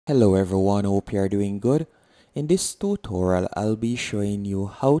Hello everyone, hope you are doing good. In this tutorial, I'll be showing you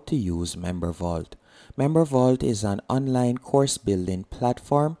how to use Membervault. Membervault is an online course building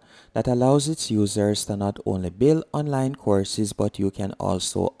platform that allows its users to not only build online courses, but you can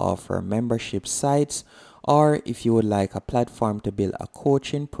also offer membership sites, or if you would like a platform to build a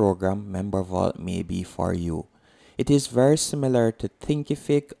coaching program, Membervault may be for you. It is very similar to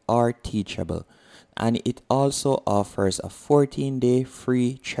Thinkific or Teachable, and it also offers a 14-day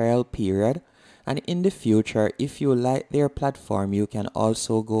free trial period. And in the future, if you like their platform, you can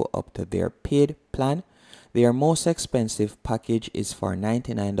also go up to their paid plan. Their most expensive package is for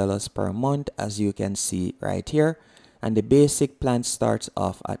 $99 per month, as you can see right here, and the basic plan starts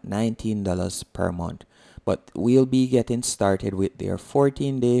off at $19 per month. But we'll be getting started with their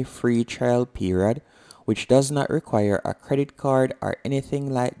 14-day free trial period, which does not require a credit card or anything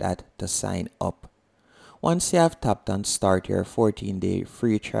like that to sign up. Once you have tapped on start your 14-day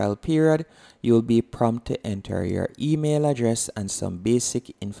free trial period, you'll be prompted to enter your email address and some basic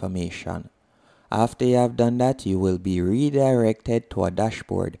information. After you have done that, you will be redirected to a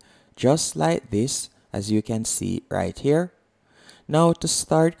dashboard just like this, as you can see right here. Now to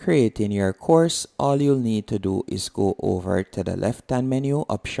start creating your course, all you'll need to do is go over to the left-hand menu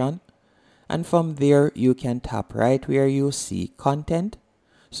option, and from there you can tap right where you see content.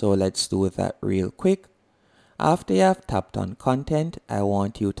 So let's do that real quick. After you have tapped on content, I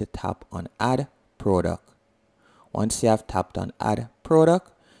want you to tap on add product. Once you have tapped on add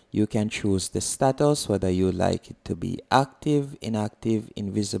product, you can choose the status, whether you like it to be active, inactive,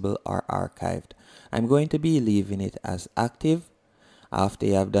 invisible, or archived. I'm going to be leaving it as active. After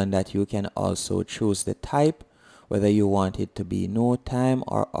you have done that, you can also choose the type, whether you want it to be no time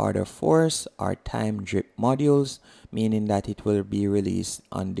or order force or time drip modules, meaning that it will be released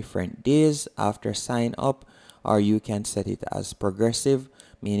on different days after sign up, or you can set it as progressive,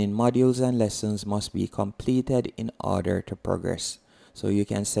 meaning modules and lessons must be completed in order to progress. So you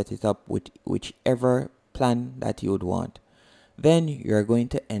can set it up with whichever plan that you would want. Then you're going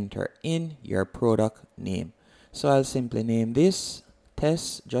to enter in your product name. So I'll simply name this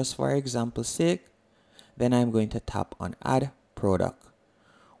test just for example's sake. Then I'm going to tap on add product.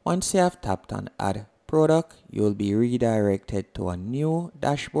 Once you have tapped on add product, you'll be redirected to a new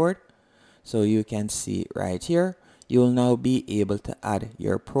dashboard. So you can see right here, you'll now be able to add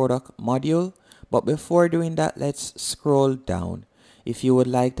your product module. But before doing that, let's scroll down. If you would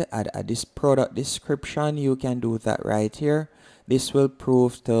like to add this product description, you can do that right here. This will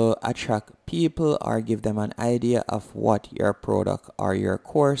prove to attract people or give them an idea of what your product or your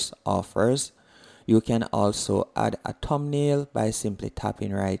course offers. You can also add a thumbnail by simply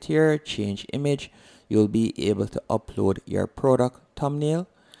tapping right here, change image. You'll be able to upload your product thumbnail.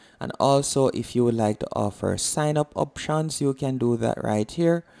 And also, if you would like to offer sign up options, you can do that right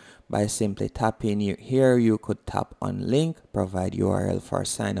here by simply tapping here. You could tap on link, provide URL for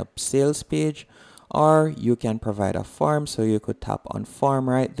sign up sales page, or you can provide a form. So you could tap on form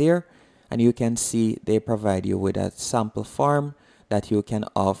right there, and you can see they provide you with a sample form that you can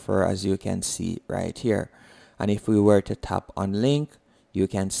offer, as you can see right here. And if we were to tap on link, you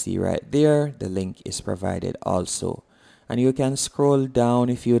can see right there the link is provided also. And you can scroll down.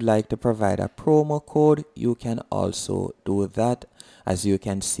 If you'd like to provide a promo code, you can also do that, as you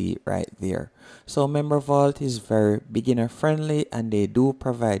can see right there. So Membervault is very beginner friendly, and they do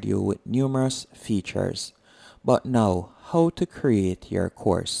provide you with numerous features. But now, how to create your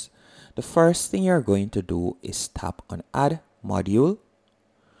course? The first thing you're going to do is tap on add module.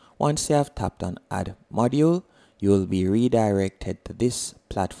 Once you have tapped on add module, you'll be redirected to this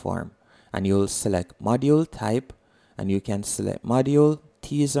platform, and you'll select module type, and you can select module,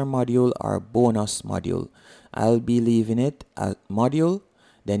 teaser module, or bonus module. I'll be leaving it as module.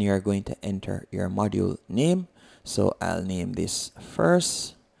 Then you're going to enter your module name. So I'll name this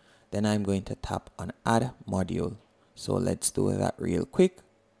first. Then I'm going to tap on add module. So let's do that real quick.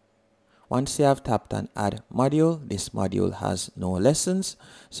 Once you have tapped on add module, this module has no lessons.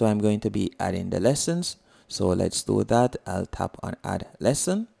 So I'm going to be adding the lessons. So let's do that. I'll tap on add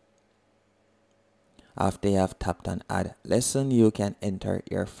lesson. After you have tapped on add lesson, you can enter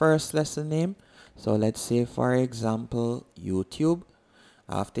your first lesson name. So let's say, for example, YouTube.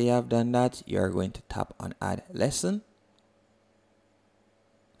 After you have done that, you're going to tap on add lesson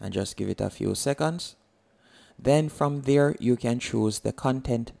and just give it a few seconds. Then from there, you can choose the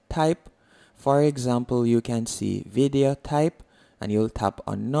content type. For example, you can see video type, and you'll tap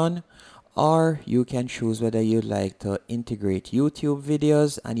on none. Or you can choose whether you'd like to integrate YouTube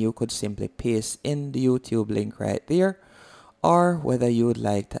videos, and you could simply paste in the YouTube link right there. or whether you would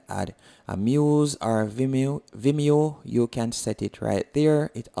like to add a Muse or a Vimeo, you can set it right there.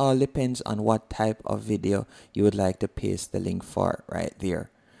 It all depends on what type of video you would like to paste the link for right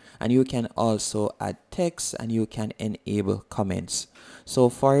there. And you can also add text and you can enable comments. So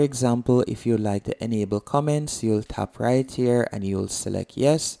for example, if you like to enable comments, you'll tap right here and you'll select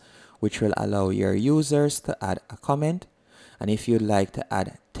yes, which will allow your users to add a comment. And if you'd like to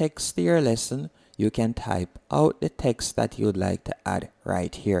add text to your lesson, you can type out the text that you'd like to add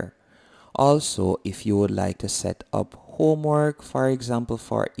right here. Also, if you would like to set up homework, for example,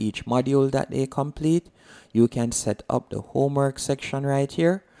 for each module that they complete, you can set up the homework section right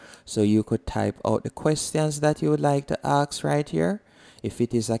here. So you could type out the questions that you would like to ask right here. If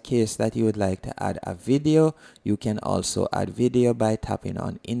it is a case that you would like to add a video, you can also add video by tapping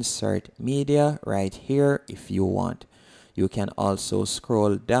on insert media right here if you want. You can also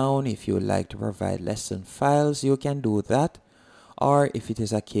scroll down. If you would like to provide lesson files, you can do that. Or if it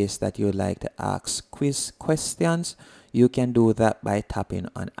is a case that you would like to ask quiz questions, you can do that by tapping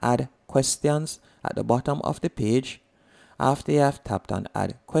on add questions at the bottom of the page. After you have tapped on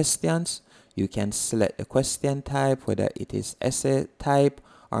add questions, you can select the question type, whether it is essay type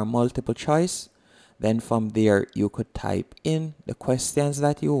or multiple choice. Then from there, you could type in the questions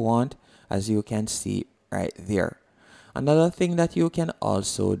that you want, as you can see right there. Another thing that you can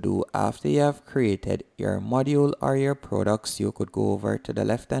also do after you have created your module or your products, you could go over to the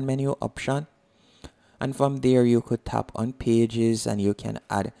left hand menu option, and from there you could tap on pages and you can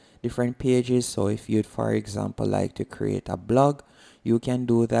add different pages. So if you'd, for example, like to create a blog, you can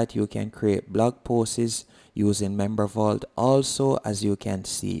do that. You can create blog posts using Membervault also, as you can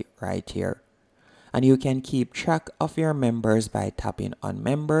see right here. And you can keep track of your members by tapping on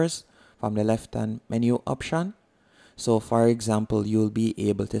members from the left hand menu option. So for example, you'll be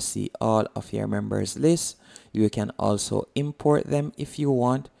able to see all of your members list. You can also import them if you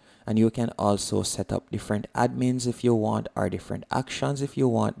want, and you can also set up different admins if you want, or different actions if you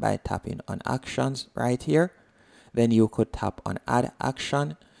want, by tapping on actions right here. Then you could tap on add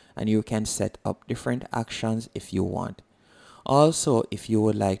action and you can set up different actions if you want. Also, if you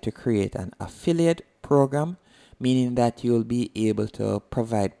would like to create an affiliate program, meaning that you'll be able to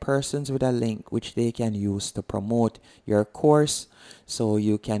provide persons with a link which they can use to promote your course, so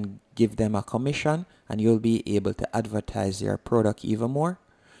you can give them a commission and you'll be able to advertise your product even more,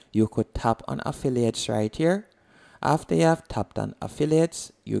 you could tap on affiliates right here. After you have tapped on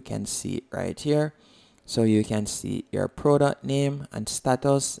affiliates, you can see right here. So you can see your product name and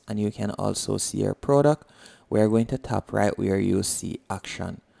status, and you can also see your product. We're going to tap right where you see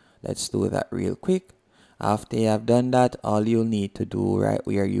action. Let's do that real quick. After you have done that, all you'll need to do right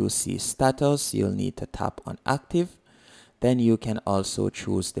where you see status, you'll need to tap on active. Then you can also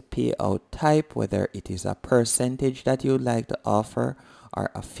choose the payout type, whether it is a percentage that you'd like to offer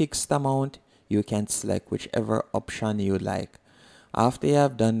or a fixed amount. You can select whichever option you like. After you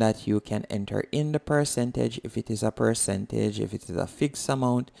have done that, you can enter in the percentage. If it is a percentage, if it is a fixed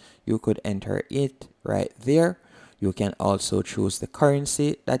amount, you could enter it right there. You can also choose the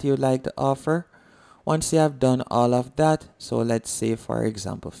currency that you'd like to offer. Once you have done all of that, so let's say for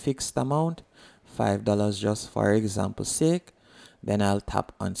example fixed amount, $5 just for example's sake, then I'll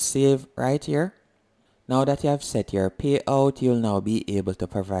tap on save right here. Now that you have set your payout, you'll now be able to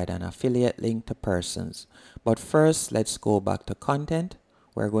provide an affiliate link to persons. But first, let's go back to content.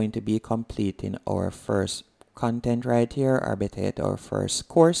 We're going to be completing our first content right here, or better yet, our first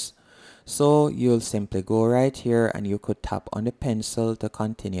course. So you'll simply go right here and you could tap on the pencil to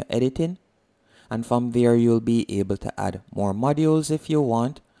continue editing. And from there, you'll be able to add more modules if you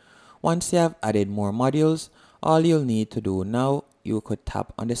want. Once you have added more modules, all you'll need to do now, you could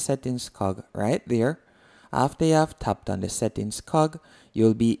tap on the settings cog right there. After you have tapped on the settings cog,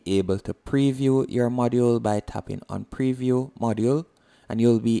 you'll be able to preview your module by tapping on preview module, and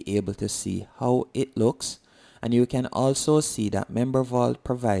you'll be able to see how it looks. And you can also see that Membervault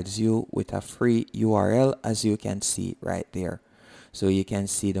provides you with a free URL, as you can see right there. So you can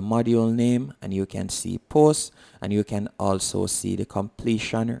see the module name and you can see posts, and you can also see the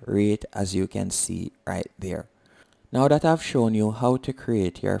completion rate, as you can see right there. Now that I've shown you how to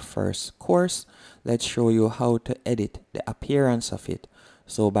create your first course, let's show you how to edit the appearance of it.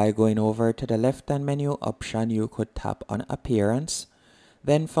 So by going over to the left hand menu option, you could tap on appearance.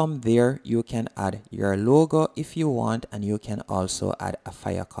 Then from there, you can add your logo if you want, and you can also add a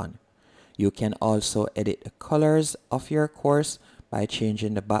favicon. You can also edit the colors of your course by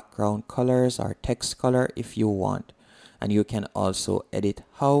changing the background colors or text color if you want. And you can also edit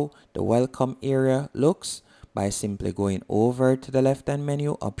how the welcome area looks by simply going over to the left hand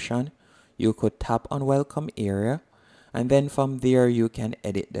menu option. You could tap on welcome area, And then from there you can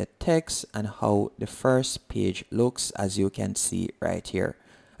edit the text and how the first page looks, as you can see right here.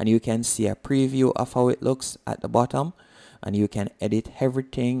 And you can see a preview of how it looks at the bottom, and you can edit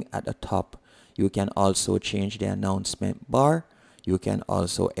everything at the top. You can also change the announcement bar. You can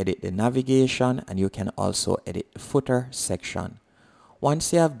also edit the navigation, and you can also edit the footer section.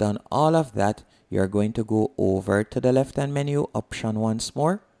 Once you have done all of that, you're going to go over to the left hand menu option once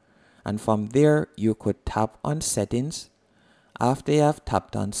more, and from there you could tap on settings. After you have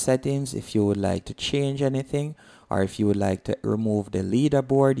tapped on settings, if you would like to change anything or if you would like to remove the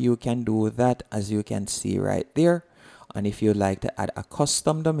leaderboard, you can do that, as you can see right there. And if you'd like to add a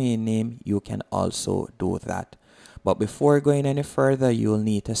custom domain name, you can also do that. But before going any further, you'll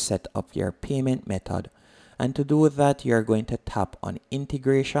need to set up your payment method. And to do that, you're going to tap on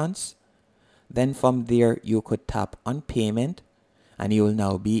integrations. Then from there, you could tap on payment, and you will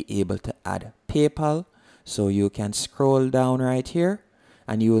now be able to add PayPal. So you can scroll down right here,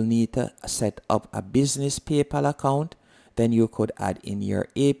 and you will need to set up a business PayPal account. Then you could add in your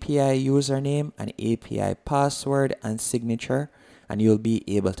API username and API password and signature, and you'll be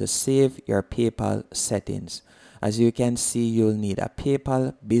able to save your PayPal settings. As you can see, you'll need a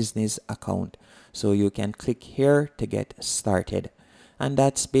PayPal business account. So you can click here to get started. And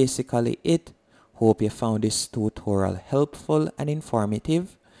that's basically it. Hope you found this tutorial helpful and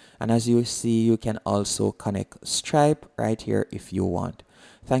informative. And as you see, you can also connect Stripe right here if you want.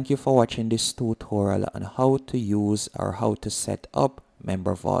 Thank you for watching this tutorial on how to use or how to set up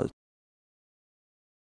Membervault.